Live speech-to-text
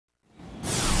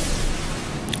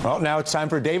Well, now it's time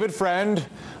for David Friend.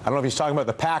 I don't know if he's talking about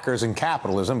the Packers and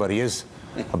capitalism, but he is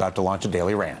about to launch a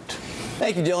daily rant.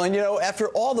 Thank you, Dylan. You know, after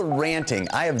all the ranting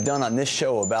I have done on this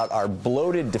show about our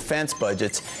bloated defense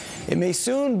budgets, it may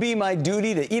soon be my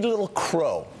duty to eat a little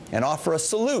crow and offer a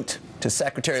salute to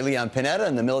Secretary Leon Panetta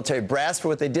and the military brass for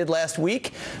what they did last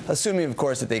week, assuming, of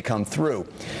course, that they come through.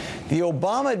 The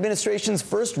Obama administration's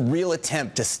first real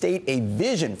attempt to state a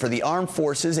vision for the armed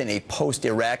forces in a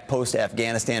post-Iraq,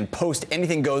 post-Afghanistan,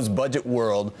 post-anything-goes budget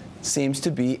world seems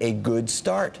to be a good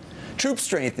start. Troop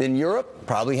strength in Europe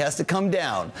probably has to come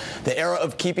down. The era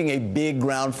of keeping a big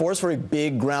ground force for a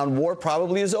big ground war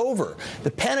probably is over. The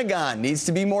Pentagon needs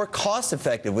to be more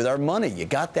cost-effective with our money. You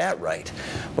got that right.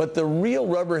 But the real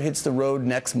rubber hits the road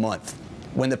next month,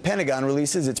 when the Pentagon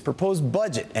releases its proposed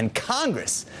budget and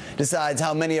Congress decides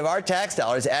how many of our tax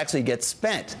dollars actually get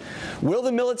spent. Will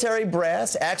the military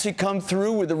brass actually come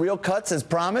through with the real cuts as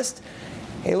promised?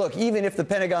 Hey, look, even if the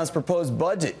Pentagon's proposed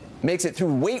budget makes it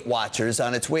through Weight Watchers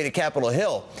on its way to Capitol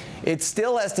Hill, it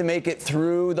still has to make it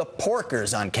through the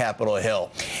porkers on Capitol Hill.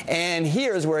 And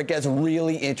here's where it gets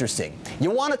really interesting.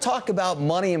 You want to talk about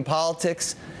money in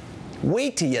politics?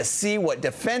 Wait till you see what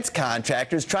defense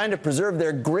contractors trying to preserve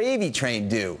their gravy train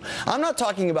do. I'm not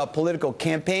talking about political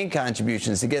campaign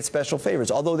contributions to get special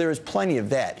favors, although there is plenty of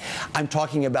that. I'm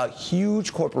talking about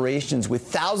huge corporations with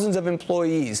thousands of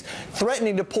employees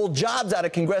threatening to pull jobs out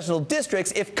of congressional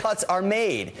districts if cuts are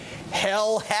made.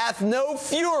 Hell hath no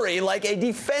fury like a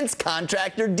defense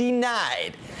contractor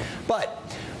denied. But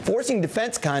forcing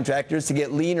defense contractors to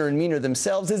get leaner and meaner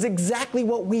themselves is exactly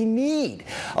what we need.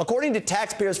 According to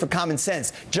Taxpayers for Common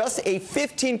Sense, just a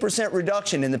 15%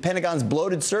 reduction in the Pentagon's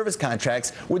bloated service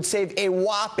contracts would save a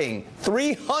whopping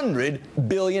 $300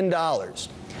 billion.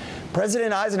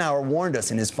 President Eisenhower warned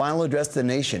us in his final address to the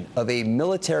nation of a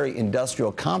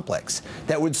military-industrial complex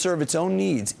that would serve its own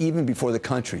needs even before the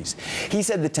country's. He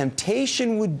said the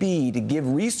temptation would be to give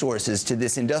resources to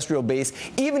this industrial base,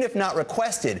 even if not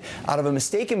requested, out of a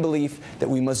mistaken belief that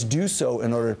we must do so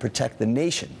in order to protect the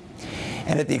nation,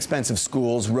 and at the expense of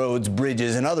schools, roads,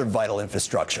 bridges, and other vital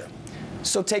infrastructure.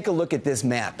 So take a look at this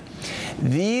map.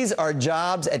 These are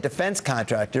jobs at defense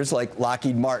contractors like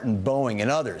Lockheed Martin, Boeing, and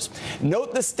others.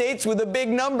 Note the states with the big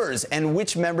numbers and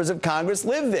which members of Congress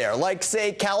live there, like,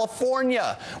 say,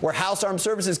 California, where House Armed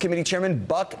Services Committee Chairman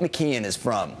Buck McKeon is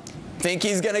from. Think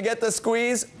he's going to get the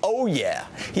squeeze? Oh, yeah.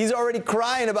 He's already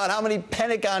crying about how many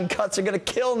Pentagon cuts are going to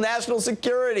kill national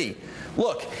security.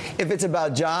 Look, if it's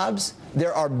about jobs,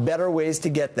 there are better ways to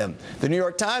get them. The New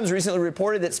York Times recently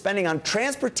reported that spending on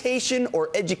transportation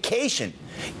or education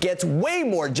gets way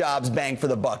more jobs bang for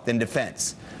the buck than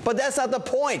defense. But that's not the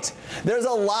point. There's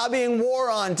a lobbying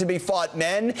war on to be fought,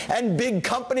 men, and big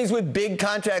companies with big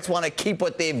contracts want to keep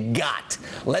what they've got.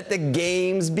 Let the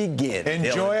games begin.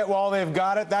 Enjoy it while they've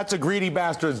got it. That's a greedy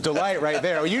bastard's delight right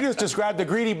there. You just described the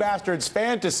greedy bastard's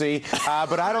fantasy,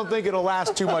 but I don't think it'll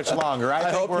last too much longer.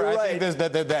 I think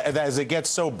that as it gets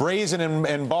so brazen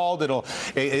and bald,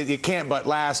 it can't but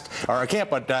last, or it can't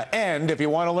but end. If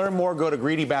you want to learn more, go to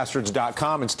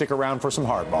greedybastards.com and stick around for some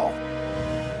hardball.